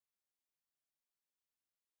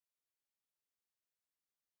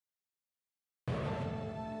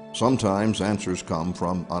Sometimes answers come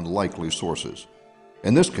from unlikely sources.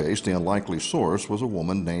 In this case, the unlikely source was a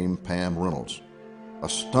woman named Pam Reynolds. A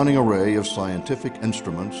stunning array of scientific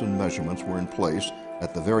instruments and measurements were in place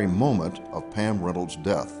at the very moment of Pam Reynolds'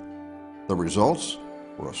 death. The results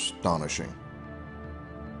were astonishing.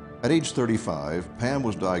 At age 35, Pam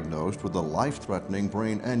was diagnosed with a life-threatening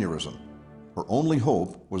brain aneurysm. Her only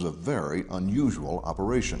hope was a very unusual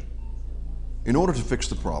operation. In order to fix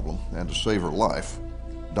the problem and to save her life,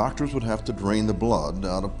 doctors would have to drain the blood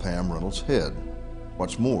out of Pam Reynolds' head.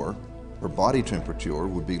 What's more, her body temperature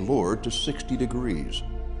would be lowered to 60 degrees.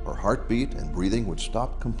 Her heartbeat and breathing would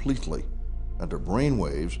stop completely, and her brain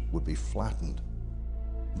waves would be flattened.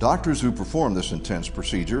 Doctors who perform this intense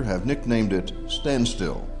procedure have nicknamed it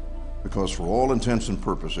standstill, because for all intents and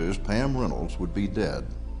purposes, Pam Reynolds would be dead.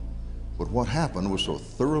 But what happened was so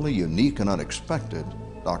thoroughly unique and unexpected,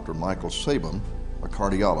 Dr. Michael Sabin, a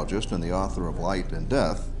cardiologist and the author of Light and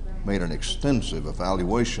Death, made an extensive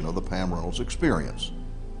evaluation of the Pam Reynolds experience.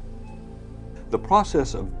 The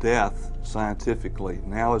process of death, scientifically,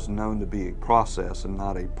 now is known to be a process and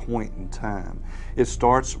not a point in time. It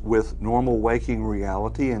starts with normal waking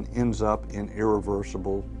reality and ends up in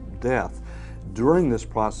irreversible death. During this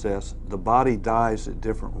process, the body dies at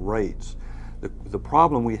different rates. The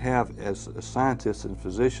problem we have as scientists and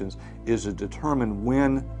physicians is to determine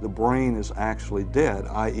when the brain is actually dead,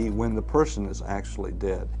 i.e. when the person is actually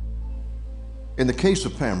dead. In the case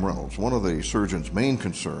of Pam Reynolds, one of the surgeon's main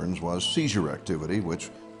concerns was seizure activity, which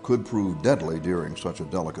could prove deadly during such a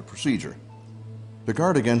delicate procedure. To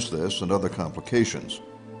guard against this and other complications,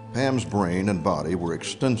 Pam's brain and body were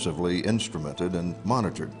extensively instrumented and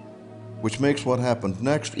monitored, which makes what happened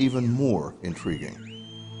next even more intriguing.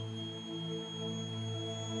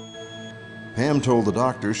 Pam told the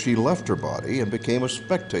doctors she left her body and became a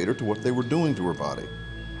spectator to what they were doing to her body.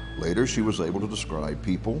 Later, she was able to describe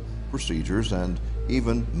people, procedures, and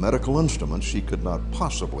even medical instruments she could not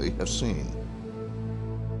possibly have seen.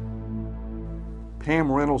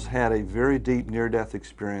 Pam Reynolds had a very deep near-death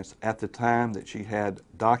experience at the time that she had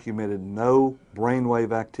documented no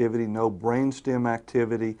brainwave activity, no brainstem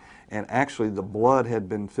activity, and actually the blood had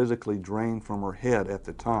been physically drained from her head at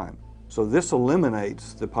the time. So this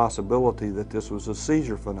eliminates the possibility that this was a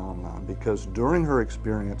seizure phenomenon, because during her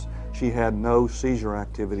experience she had no seizure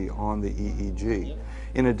activity on the EEG.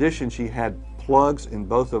 In addition, she had plugs in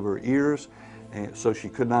both of her ears, and so she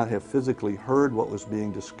could not have physically heard what was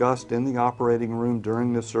being discussed in the operating room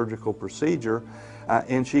during the surgical procedure,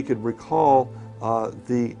 and she could recall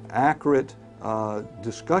the accurate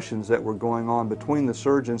discussions that were going on between the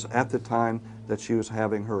surgeons at the time that she was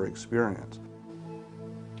having her experience.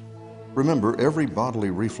 Remember, every bodily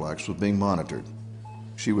reflex was being monitored.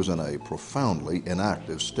 She was in a profoundly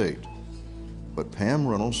inactive state. But Pam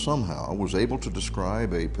Reynolds somehow was able to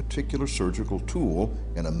describe a particular surgical tool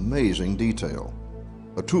in amazing detail.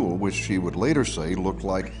 A tool which she would later say looked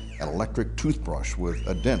like an electric toothbrush with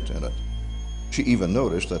a dent in it. She even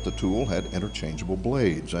noticed that the tool had interchangeable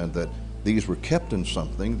blades and that these were kept in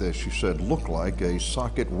something that she said looked like a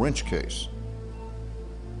socket wrench case.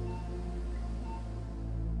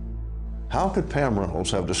 How could Pam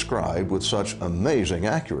Reynolds have described with such amazing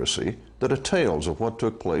accuracy the details of what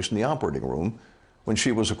took place in the operating room when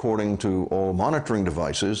she was, according to all monitoring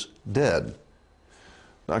devices, dead?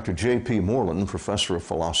 Dr. J.P. Moreland, professor of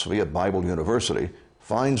philosophy at Bible University,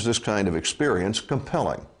 finds this kind of experience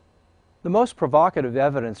compelling. The most provocative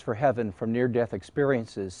evidence for heaven from near-death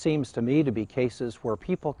experiences seems to me to be cases where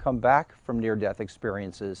people come back from near-death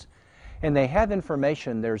experiences and they have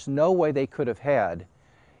information there's no way they could have had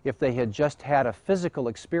if they had just had a physical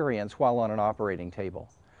experience while on an operating table.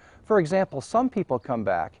 For example, some people come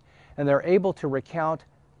back and they're able to recount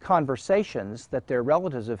conversations that their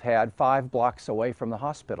relatives have had 5 blocks away from the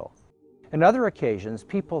hospital. In other occasions,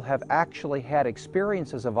 people have actually had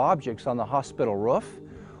experiences of objects on the hospital roof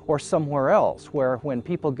or somewhere else, where when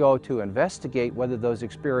people go to investigate whether those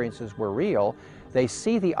experiences were real, they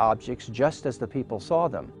see the objects just as the people saw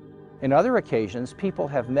them. In other occasions, people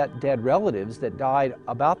have met dead relatives that died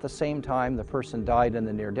about the same time the person died in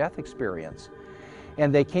the near-death experience.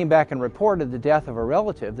 And they came back and reported the death of a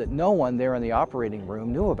relative that no one there in the operating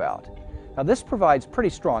room knew about. Now, this provides pretty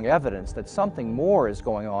strong evidence that something more is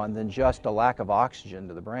going on than just a lack of oxygen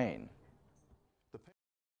to the brain.